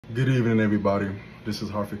Good evening, everybody. This is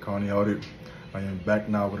Hartford County Audit. I am back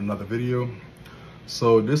now with another video.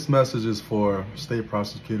 So this message is for State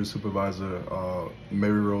Prosecutor Supervisor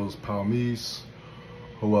Mary Rose Palmese.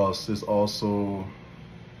 Who else? This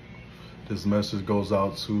message goes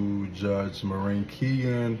out to Judge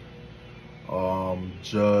Keegan,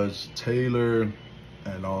 Judge Taylor,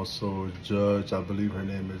 and also Judge, I believe her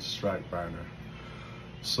name is Strackbiner.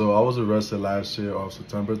 So I was arrested last year on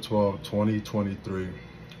September 12, 2023.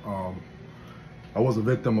 I was a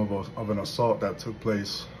victim of an assault that took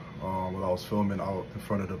place when I was filming out in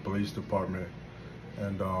front of the police department,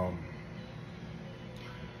 and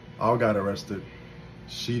I got arrested.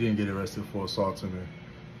 She didn't get arrested for assaulting me.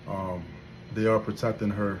 They are protecting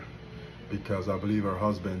her because I believe her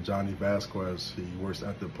husband, Johnny Vazquez, he works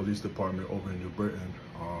at the police department over in New Britain.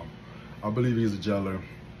 I believe he's a jailer.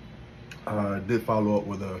 I did follow up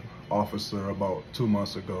with an officer about 2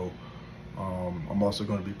 months ago. I'm also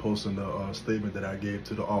going to be posting the statement that I gave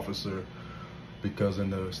to the officer, because in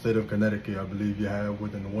the state of Connecticut, I believe you have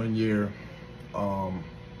within 1 year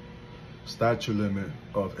statute limit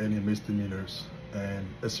of any misdemeanors, and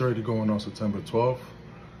it's already going on September 12th.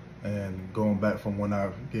 And going back from when I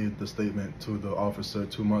gave the statement to the officer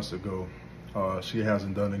 2 months ago, she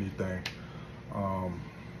hasn't done anything.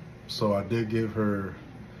 So I did give her,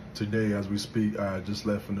 today as we speak, I just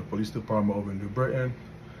left from the police department over in New Britain.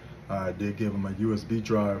 I did give them a USB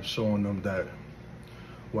drive showing them that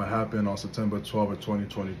what happened on September 12th of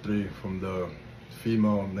 2023 from the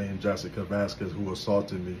female named Jessica Vazquez who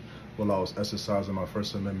assaulted me while I was exercising my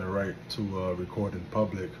First Amendment right to record in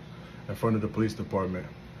public in front of the police department.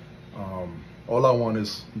 All I want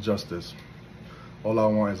is justice. All I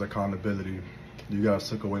want is accountability. You guys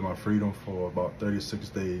took away my freedom for about 36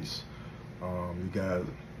 days.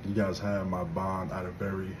 You guys have my bond at a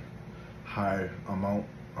very high amount,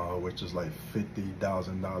 which is like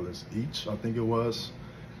 $50,000 each, I think it was.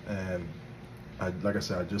 And like I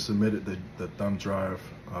said, I just submitted the thumb drive,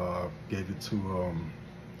 gave it to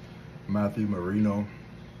Matthew Marino,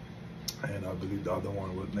 and I believe the other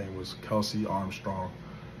one, his name was Kelsey Armstrong,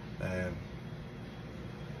 and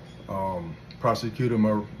Prosecutor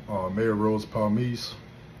Mary Rose Palmese.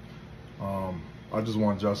 I just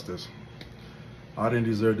want justice. I didn't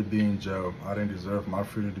deserve to be in jail. I didn't deserve my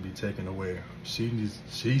freedom to be taken away. She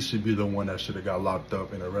should be the one that should have got locked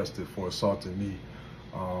up and arrested for assaulting me.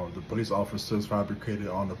 The police officers fabricated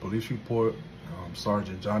on the police report.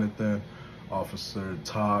 Sergeant Jonathan, Officer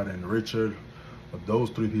Todd, and Richard. Those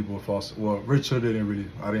three people were false. Well, Richard I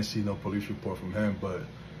didn't see no police report from him, but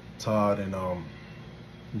Todd and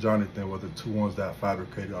Jonathan were the two ones that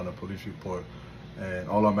fabricated on the police report. And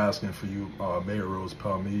all I'm asking for you, Mary Rose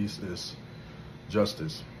Palmese, is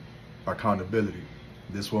justice, accountability.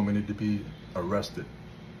 This woman needs to be arrested.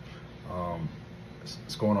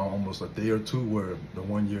 It's going on almost a day or two where the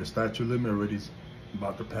 1 year statute limit already is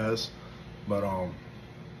about to pass. But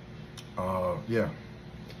yeah,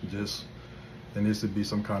 just there needs to be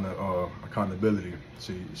some kind of accountability.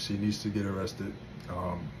 She needs to get arrested.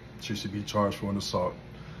 She should be charged for an assault,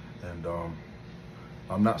 and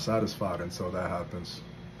I'm not satisfied until that happens.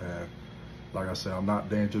 And like I said, I'm not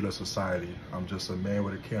dangerous to society. I'm just a man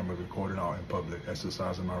with a camera recording out in public,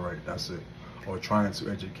 exercising my right. That's it. Or trying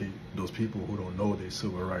to educate those people who don't know their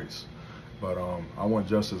civil rights. But I want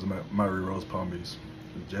justice, Mary Rose Palmese.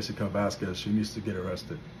 Jessica Vazquez, she needs to get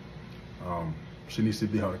arrested. She needs to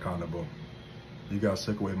be held accountable. You guys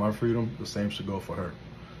took away my freedom, the same should go for her.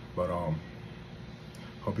 But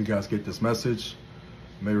hope you guys get this message.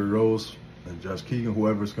 Mary Rose and Judge Keegan,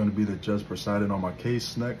 whoever's going to be the judge presiding on my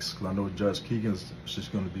case next, because I know Judge Keegan's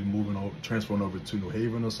just going to be transferring over to New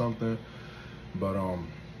Haven or something. But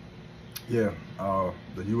yeah,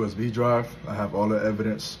 the USB drive, I have all the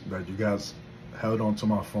evidence that you guys held onto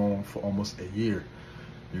my phone for almost a year.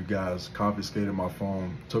 You guys confiscated my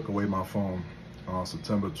phone, took away my phone on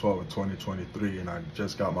September 12th of 2023, and I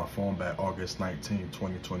just got my phone back August 19,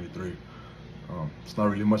 2023. It's not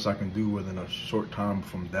really much I can do within a short time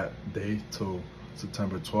from that day till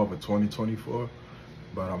September 12th of 2024.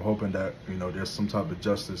 But I'm hoping that, you know, there's some type of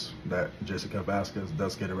justice, that Jessica Vazquez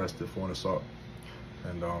does get arrested for an assault.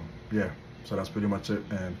 And yeah, so that's pretty much it.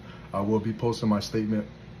 And I will be posting my statement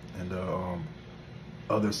and the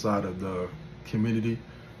other side of the community,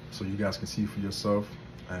 so you guys can see for yourself.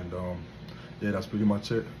 And yeah, that's pretty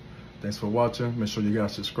much it. Thanks for watching. Make sure you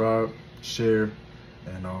guys subscribe, share,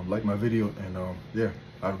 and like my video. And yeah,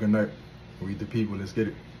 have a good night. We the people. Let's get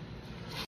it.